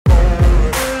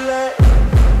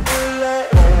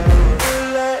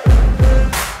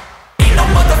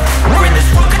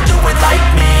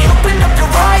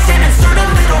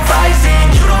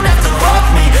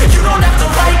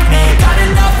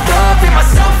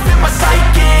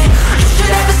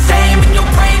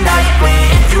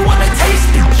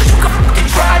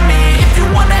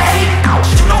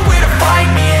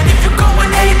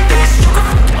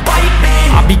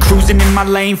my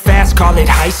lane fast, call it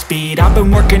high speed. I've been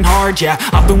working hard, yeah,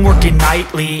 I've been working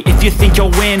nightly. If you think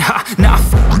you'll win, ha, nah,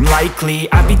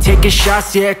 likely. I be taking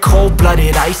shots, yeah,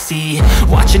 cold-blooded, icy.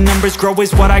 Watching numbers grow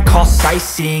is what I call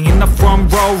sightseeing. In the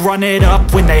front row, run it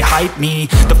up when they hype me.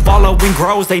 The following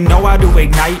grows, they know how to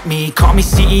ignite me. Call me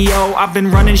CEO, I've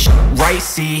been running shit right,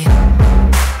 see.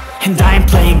 And I ain't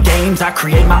playing games, I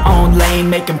create my own lane,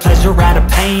 making pleasure out of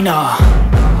pain,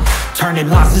 turning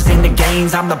losses into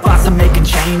gains. I'm the boss, I'm making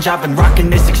change. I've been rocking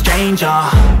this exchange,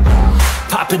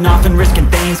 popping off and risking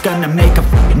things. Gonna make a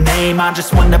f***ing name. I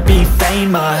just wanna be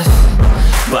famous,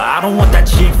 but I don't want that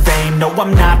cheap fame. No,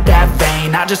 I'm not that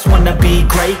vain. I just wanna be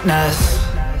greatness.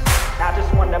 I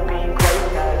just wanna be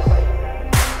greatness.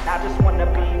 I just wanna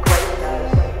be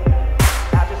greatness.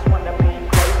 I just wanna be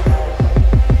greatness.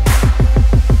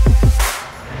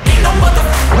 Ain't no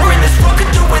motherfucker in this world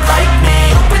could do it like me.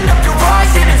 Open up your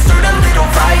eyes and insert a little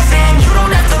rising. You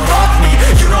don't have to love me,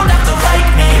 you don't have to like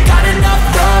me. Got enough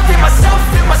love in myself,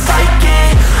 in my psyche.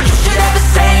 You should have the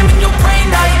same in your brain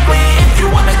nightly. If you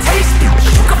wanna taste me,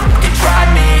 you can fucking try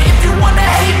me. If you wanna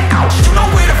hate me, you know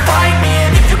where to find me.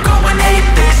 And if you go and hate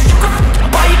this, you can fucking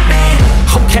bite me.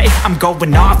 Okay, I'm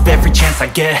going off every chance I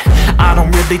get. I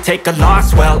don't really take a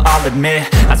loss, well, I'll admit.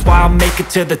 That's why I'll make it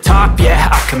to the top, yeah,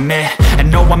 I commit.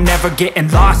 And no, I'm never getting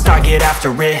lost, I get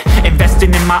after it.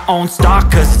 Investing in my own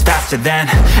stock, cause it's faster than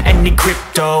any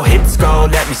crypto hits go,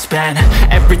 let me spend.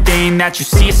 Everything that you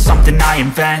see is something I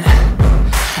invent,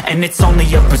 and it's only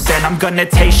a percent. I'm gonna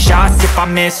take shots, if I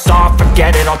miss all,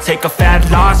 forget it. I'll take a fat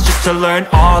loss just to learn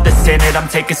all that's in it. I'm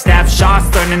taking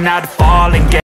snapshots, learning how to fall and get